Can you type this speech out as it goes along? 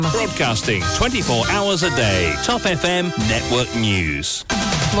Broadcasting 24 hours a day. Top FM Network News.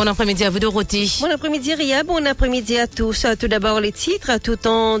 Bon après-midi à vous, Dorothée. Bon après-midi, Ria. Bon après-midi à tous. Tout d'abord, les titres, tout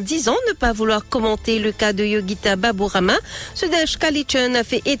en disant ne pas vouloir commenter le cas de Yogita Baburama. Sudesh Kalichun a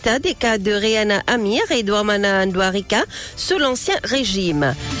fait état des cas de Rehana Amir et Dwarmana Ndwarika sous l'ancien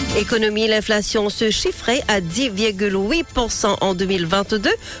régime. Économie, l'inflation se chiffrait à 10,8% en 2022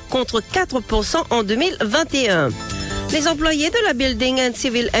 contre 4% en 2021. Les employés de la Building and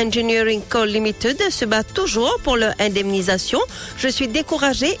Civil Engineering Co. Limited se battent toujours pour leur indemnisation. Je suis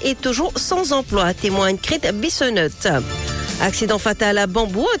découragé et toujours sans emploi, témoigne Crit Bissonnette. Accident fatal à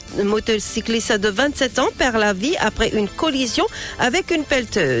Bambou, un motocycliste de 27 ans perd la vie après une collision avec une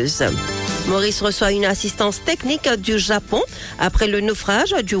pelleteuse. Maurice reçoit une assistance technique du Japon. Après le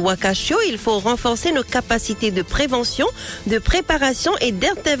naufrage du Wakashio, il faut renforcer nos capacités de prévention, de préparation et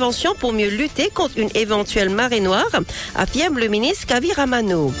d'intervention pour mieux lutter contre une éventuelle marée noire, affirme le ministre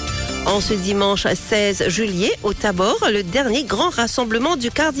Kaviramano. En ce dimanche 16 juillet, au Tabor, le dernier grand rassemblement du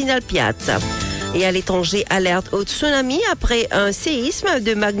cardinal Piat. Et à l'étranger, alerte au tsunami après un séisme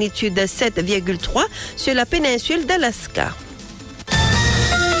de magnitude 7,3 sur la péninsule d'Alaska.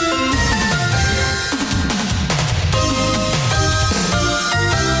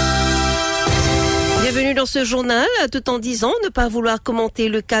 Bienvenue dans ce journal, tout en disant ne pas vouloir commenter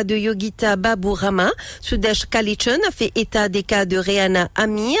le cas de Yogita Baburama. Sudesh Kalichun a fait état des cas de Rehana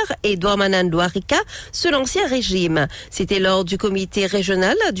Amir et Dwarmana Ndwarika sous l'ancien régime. C'était lors du comité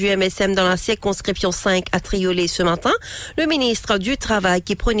régional du MSM dans la circonscription 5 à Triolet ce matin. Le ministre du Travail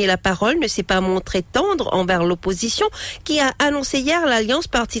qui prenait la parole ne s'est pas montré tendre envers l'opposition qui a annoncé hier l'Alliance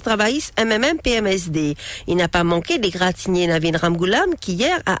Parti travailliste MMM-PMSD. Il n'a pas manqué d'égratigner Navin Ramgoolam qui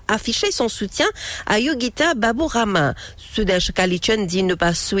hier a affiché son soutien à Yogita Baburama. Sudesh Kalichun dit ne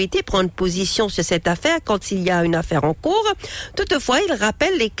pas souhaiter prendre position sur cette affaire quand il y a une affaire en cours. Toutefois, il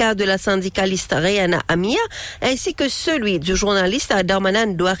rappelle les cas de la syndicaliste Rehana Amir ainsi que celui du journaliste Dwarmana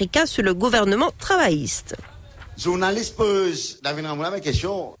Ndwarika sur le gouvernement travailliste. Journaliste pose la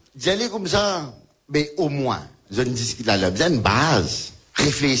question, d'y comme ça, mais au moins, je ne discute là, il y a une base.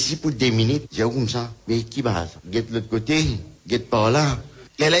 Réfléchis pour des minutes, j'ai comme ça, mais qui base? Guette de l'autre côté, guette par là.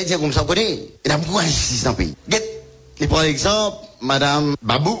 Elle a dit comme ça, vous connaissez, il y a beaucoup d'injustice dans le pays. Je prends l'exemple, Madame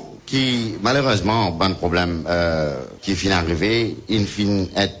Babou, qui, malheureusement, bon problème, qui finit d'arriver, il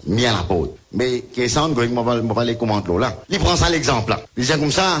finit être mis à la porte. Mais, qui est sans, je vais pas les commenter là. Il prend ça l'exemple là. Il dit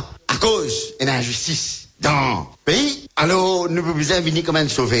comme ça, à cause d'une injustice dans le pays, alors, nous pouvons venir comme un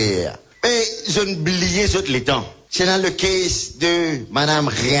sauveur. Mais, je n'oubliais ce les temps. C'est dans le cas de Madame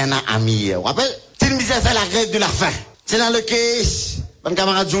Rehana Amir. Vous vous rappelez? C'est une misère faire la grève de la faim. C'est dans le cas, mon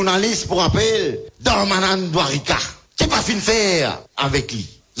camarade journaliste, pour rappel, Dwarmana Ndwarika. C'est pas fin de faire avec lui.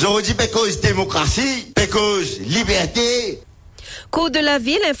 J'aurais dit, cause démocratie, cause liberté. Coût de la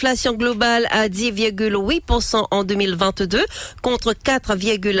vie, l'inflation globale à 10,8% en 2022 contre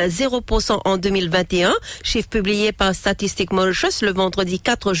 4,0% en 2021. Chiffre publié par Statistics Mauritius le vendredi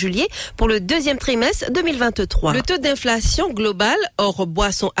 4 juillet pour le deuxième trimestre 2023. Le taux d'inflation global, hors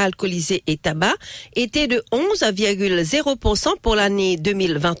boissons alcoolisées et tabac, était de 11,0% pour l'année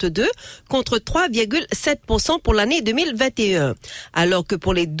 2022 contre 3,7% pour l'année 2021. Alors que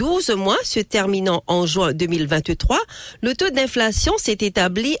pour les 12 mois se terminant en juin 2023, le taux d'inflation s'est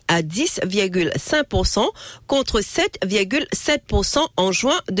établi à 10,5% contre 7,7% en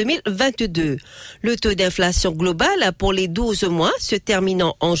juin 2022. Le taux d'inflation global pour les 12 mois se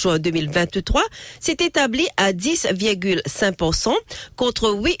terminant en juin 2023 s'est établi à 10,5% contre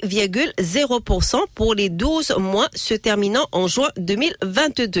 8,0% pour les 12 mois se terminant en juin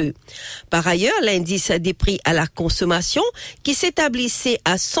 2022. Par ailleurs, l'indice des prix à la consommation qui s'établissait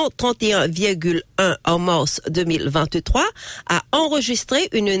à 131,1 en mars 2023 a enregistré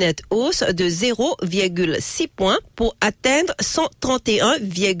une nette hausse de 0,6 points pour atteindre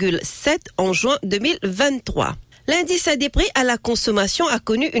 131,7 en juin 2023. L'indice des prix à la consommation a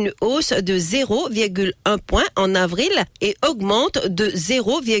connu une hausse de 0,1 point en avril et augmente de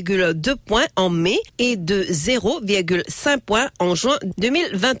 0,2 points en mai et de 0,5 points en juin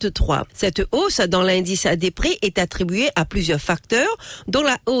 2023. Cette hausse dans l'indice des prix est attribuée à plusieurs facteurs, dont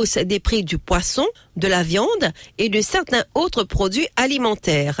la hausse des prix du poisson, de la viande et de certains autres produits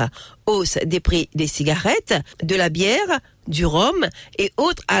alimentaires. Hausse des prix des cigarettes, de la bière, du rhum et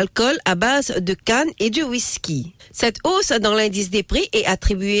autres alcools à base de canne et du whisky. Cette hausse dans l'indice des prix est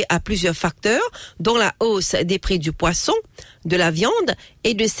attribuée à plusieurs facteurs, dont la hausse des prix du poisson, de la viande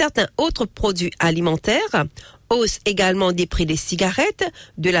et de certains autres produits alimentaires, Hausse également des prix des cigarettes,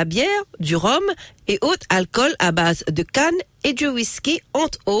 de la bière, du rhum et autres alcools à base de canne et du whisky,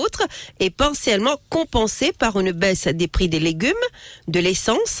 entre autres, et partiellement compensée par une baisse des prix des légumes, de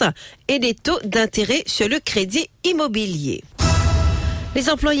l'essence et des taux d'intérêt sur le crédit immobilier. Les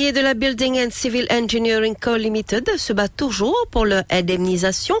employés de la Building and Civil Engineering Co. Limited se battent toujours pour leur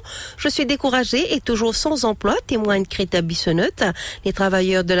indemnisation. Je suis découragé et toujours sans emploi, témoigne Krita Bissonnot. Les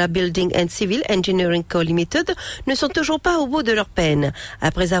travailleurs de la Building and Civil Engineering Co. Limited ne sont toujours pas au bout de leur peine.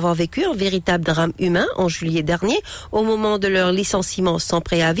 Après avoir vécu un véritable drame humain en juillet dernier, au moment de leur licenciement sans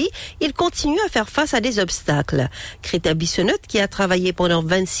préavis, ils continuent à faire face à des obstacles. Krita Bissonnot, qui a travaillé pendant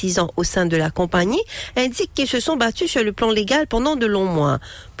 26 ans au sein de la compagnie, indique qu'ils se sont battus sur le plan légal pendant de longs mois.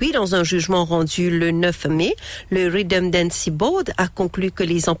 Puis, dans un jugement rendu le 9 mai, le Redundancy Board a conclu que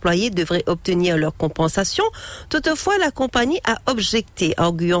les employés devraient obtenir leur compensation. Toutefois, la compagnie a objecté,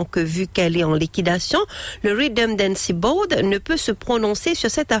 arguant que vu qu'elle est en liquidation, le Redundancy Board ne peut se prononcer sur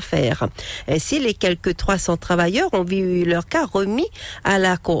cette affaire. Ainsi, les quelques 300 travailleurs ont vu leur cas remis à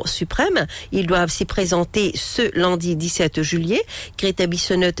la Cour suprême. Ils doivent s'y présenter ce lundi 17 juillet. Greta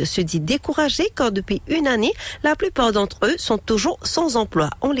Bissonnot se dit découragée car depuis une année, la plupart d'entre eux sont toujours sans emploi.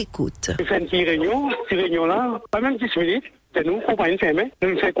 On l'écoute. On fait une petite réunion là, pas même 10 minutes. C'est nous, compagnie fermée.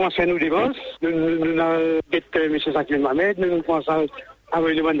 Nous faisons commencer nos dépenses. Nous avons M. Sakil Mohamed, nous commençons à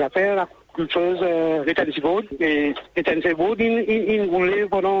avoir une demande d'affaires. Toute chose, Redundancy Board. Et Redundancy Board, il voulait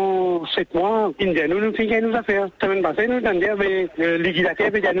pendant 7 mois, il nous finit nos affaires. La semaine passée, nous avons dit, le liquidateur,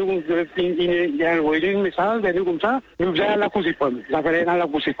 il a envoyé un message, nous comme ça, nous faisons la Cour suprême. J'appelais dans la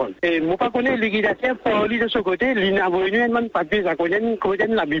Cour suprême. Et moi, pas connaître le liquidateur, pour aller de ce côté, il a envoyé un papier, ça connaît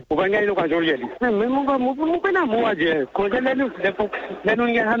la Bible, pour gagner l'occasion de l'y aller. Mais moi, moi, à dire, quand nous avons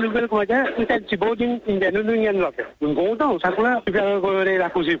une nouvelle, comment dire, Redundancy Board, nous avons l'affaire. Nous sommes contents, ça là, tu peux la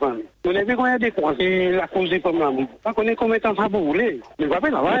Cour suprême. Mais quand il y a des points, c'est la cause des problèmes. On connaît combien de temps ça vous voulez. Mais pas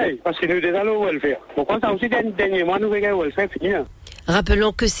travail, parce que nous déjà le welfare. Pourquoi ça aussi, dernier mois, nous regardons le welfare finir.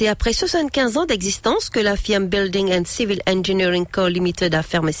 Rappelons que c'est après 75 ans d'existence que la firme Building and Civil Engineering Co. Limited a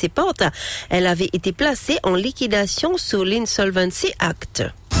fermé ses portes. Elle avait été placée en liquidation sous l'Insolvency Act.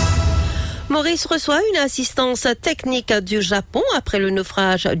 Maurice reçoit une assistance technique du Japon après le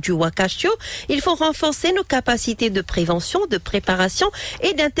naufrage du Wakashio. Il faut renforcer nos capacités de prévention, de préparation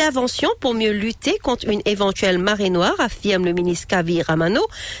et d'intervention pour mieux lutter contre une éventuelle marée noire, affirme le ministre Kavi Ramano.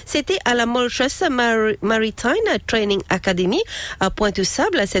 C'était à la Mauritius Maritime Training Academy à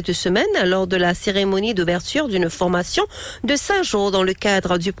Pointe-aux-Sables cette semaine lors de la cérémonie d'ouverture d'une formation de 5 jours dans le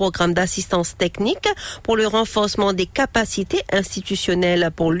cadre du programme d'assistance technique pour le renforcement des capacités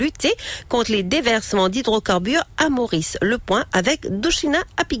institutionnelles pour lutter contre les déversements d'hydrocarbures à Maurice. Le point avec Dushina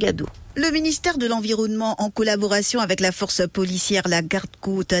Apigadou. Le ministère de l'Environnement, en collaboration avec la force policière, la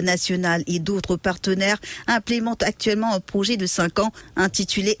garde-côte nationale et d'autres partenaires, implémente actuellement un projet de 5 ans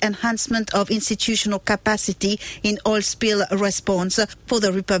intitulé Enhancement of Institutional Capacity in Oil Spill Response for the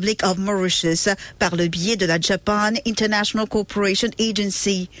Republic of Mauritius par le biais de la Japan International Cooperation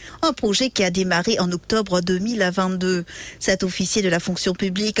Agency. Un projet qui a démarré en octobre 2022. 7 officiers de la fonction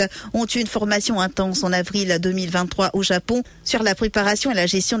publique ont eu une formation intense en avril 2023 au Japon sur la préparation et la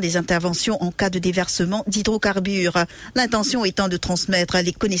gestion des interventions en cas de déversement d'hydrocarbures. L'intention étant de transmettre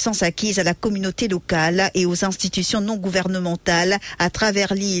les connaissances acquises à la communauté locale et aux institutions non gouvernementales à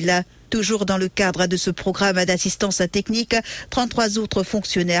travers l'île. Toujours dans le cadre de ce programme d'assistance technique, 33 autres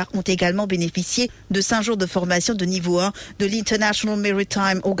fonctionnaires ont également bénéficié de 5 jours de formation de niveau 1 de l'International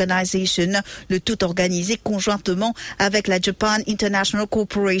Maritime Organization, le tout organisé conjointement avec la Japan International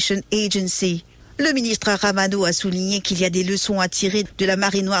Cooperation Agency. Le ministre Ramano a souligné qu'il y a des leçons à tirer de la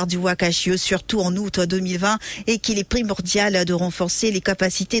marée noire du Wakashio, surtout en août 2020, et qu'il est primordial de renforcer les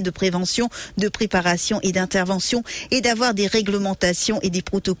capacités de prévention, de préparation et d'intervention et d'avoir des réglementations et des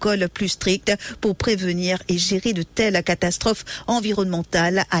protocoles plus stricts pour prévenir et gérer de telles catastrophes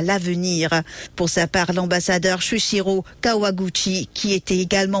environnementales à l'avenir. Pour sa part, l'ambassadeur Shushiro Kawaguchi, qui était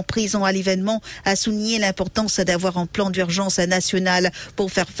également présent à l'événement, a souligné l'importance d'avoir un plan d'urgence national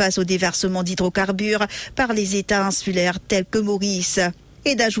pour faire face au déversement d'hydrocarbures par les États insulaires tels que Maurice.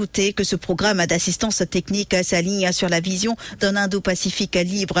 Et d'ajouter que ce programme d'assistance technique s'aligne sur la vision d'un Indo-Pacifique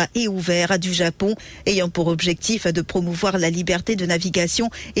libre et ouvert du Japon, ayant pour objectif de promouvoir la liberté de navigation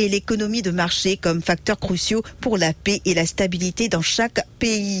et l'économie de marché comme facteurs cruciaux pour la paix et la stabilité dans chaque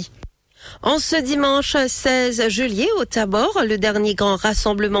pays. En ce dimanche 16 juillet au Tabor, le dernier grand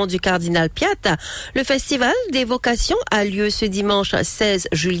rassemblement du cardinal Piat, le festival des vocations a lieu ce dimanche 16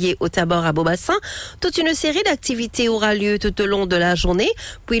 juillet au Tabor à Beaubassin. Toute une série d'activités aura lieu tout au long de la journée.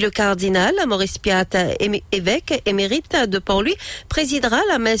 Puis le cardinal Maurice Piat, évêque émérite de Port-Louis, présidera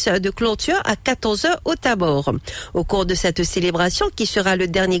la messe de clôture à 14h au Tabor. Au cours de cette célébration, qui sera le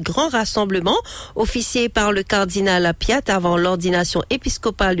dernier grand rassemblement, officié par le cardinal Piat avant l'ordination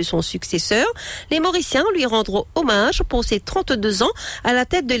épiscopale de son successeur, les Mauriciens lui rendront hommage pour ses 32 ans à la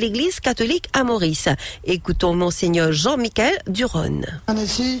tête de l'église catholique à Maurice. Écoutons Monseigneur Jean-Michel Duron.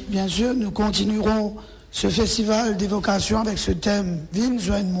 Ici, bien sûr, nous continuerons ce festival des vocations avec ce thème « Viens,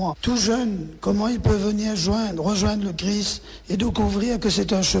 joigne-moi ». Tout jeune, comment il peut venir rejoindre le Christ et découvrir que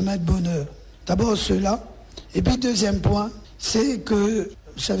c'est un chemin de bonheur. D'abord cela. Et puis deuxième point, c'est que,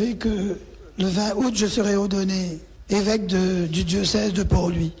 vous savez que le 20 août, je serai ordonné évêque du diocèse de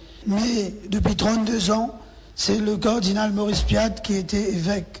Port-Louis. Mais depuis 32 ans, c'est le cardinal Maurice Piat qui était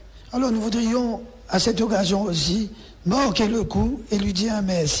évêque. Alors nous voudrions, à cette occasion aussi, marquer le coup et lui dire un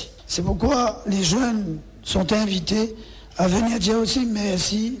merci. C'est pourquoi les jeunes sont invités à venir dire aussi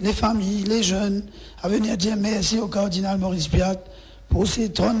merci, les familles, les jeunes, à venir dire merci au cardinal Maurice Piat pour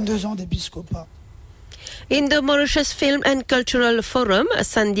ses 32 ans d'épiscopat. In the Mauritius Film and Cultural Forum,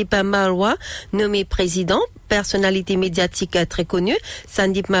 Sandip Marwa, nommé président, personnalité médiatique très connue,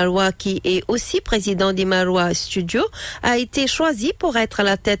 Sandip Marwa, qui est aussi président des Marwa Studios, a été choisi pour être à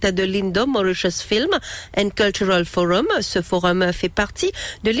la tête de l'Indo Mauritius Film and Cultural Forum. Ce forum fait partie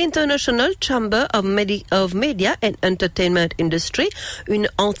de l'International Chamber of Media and Entertainment Industry, une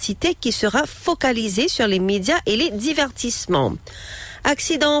entité qui sera focalisée sur les médias et les divertissements.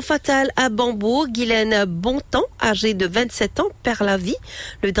 Accident fatal à Bambou, Guylaine Bontemps, âgée de 27 ans, perd la vie.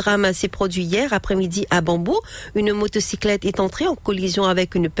 Le drame s'est produit hier après-midi à Bambou. Une motocyclette est entrée en collision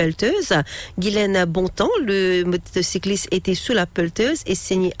avec une pelleteuse. Guylaine Bontemps, le motocycliste était sous la pelleteuse et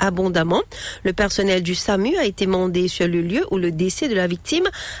saignait abondamment. Le personnel du SAMU a été mandé sur le lieu où le décès de la victime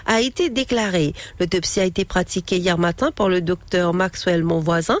a été déclaré. L'autopsie a été pratiquée hier matin par le docteur Maxwell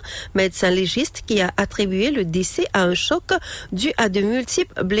Monvoisin, médecin légiste, qui a attribué le décès à un choc dû à de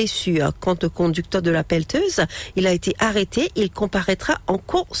multiples blessures. Quant au conducteur de la pelleteuse, il a été arrêté. Il comparaîtra en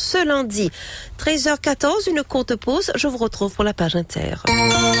cours ce lundi. 13h14, une courte pause. Je vous retrouve pour la page inter.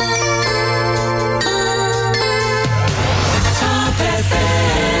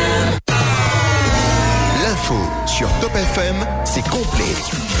 L'info sur Top FM, c'est complet,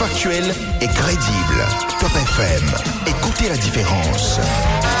 factuel et crédible. Top FM, écoutez la différence.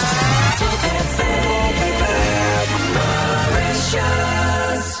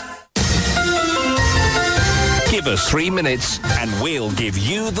 Give us 3 minutes and we'll give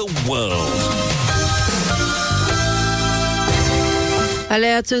you the world.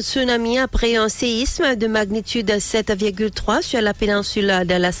 Alerte tsunami après un séisme de magnitude 7,3 sur la péninsule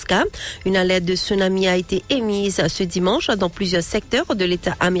d'Alaska. Une alerte de tsunami a été émise ce dimanche dans plusieurs secteurs de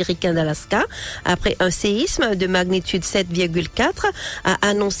l'État américain d'Alaska après un séisme de magnitude 7,4, a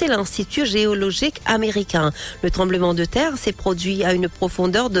annoncé l'Institut géologique américain. Le tremblement de terre s'est produit à une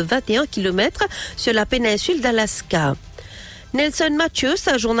profondeur de 21 km sur la péninsule d'Alaska. Nelson Matthews,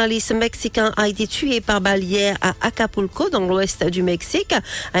 un journaliste mexicain, a été tué par balle hier à Acapulco, dans l'ouest du Mexique,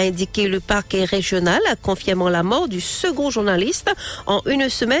 a indiqué le parquet régional, confirmant la mort du second journaliste en une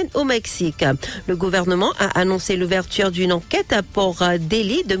semaine au Mexique. Le gouvernement a annoncé l'ouverture d'une enquête pour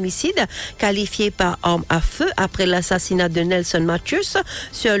délit d'homicide qualifié par arme à feu après l'assassinat de Nelson Matthews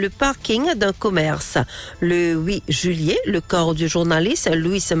sur le parking d'un commerce. Le 8 juillet, le corps du journaliste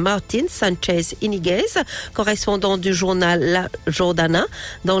Luis Martin Sanchez Iniguez, correspondant du journal La Jordana,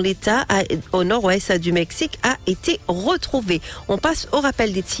 dans l'État au nord-ouest du Mexique, a été retrouvé. On passe au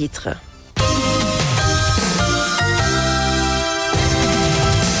rappel des titres.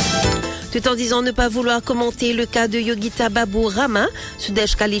 Tout en disant ne pas vouloir commenter le cas de Yogita Babu Rama,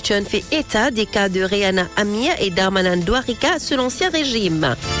 Sudesh Kalichon fait état des cas de Rehana Amir et Darmanan Dwarika sous l'Ancien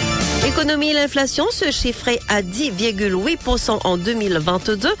Régime. Économie, l'inflation se chiffrait à 10,8% en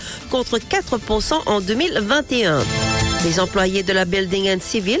 2022 contre 4% en 2021. Les employés de la Building and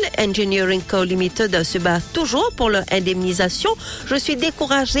Civil Engineering Co. Limited se battent toujours pour leur indemnisation. Je suis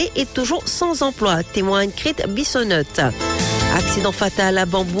découragé et toujours sans emploi, témoigne Crit Bissonnette. Accident fatal à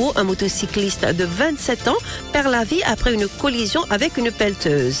Bambou, un motocycliste de 27 ans perd la vie après une collision avec une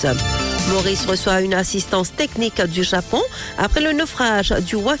pelleteuse. Maurice reçoit une assistance technique du Japon. Après le naufrage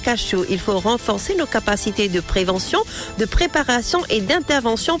du Wakashu, il faut renforcer nos capacités de prévention, de préparation et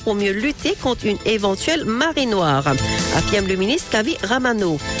d'intervention pour mieux lutter contre une éventuelle marée noire, affirme le ministre Kavi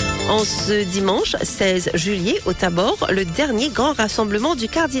Ramano. En ce dimanche 16 juillet, au Tabor, le dernier grand rassemblement du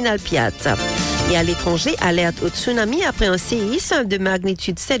cardinal Piat. Et à l'étranger, alerte au tsunami après un séisme de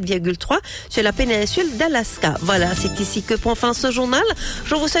magnitude 7,3 sur la péninsule d'Alaska. Voilà, c'est ici que prend fin ce journal.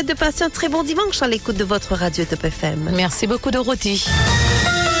 Je vous souhaite de passer un très bon dimanche à l'écoute de votre radio Top FM. Merci beaucoup, Dorothy.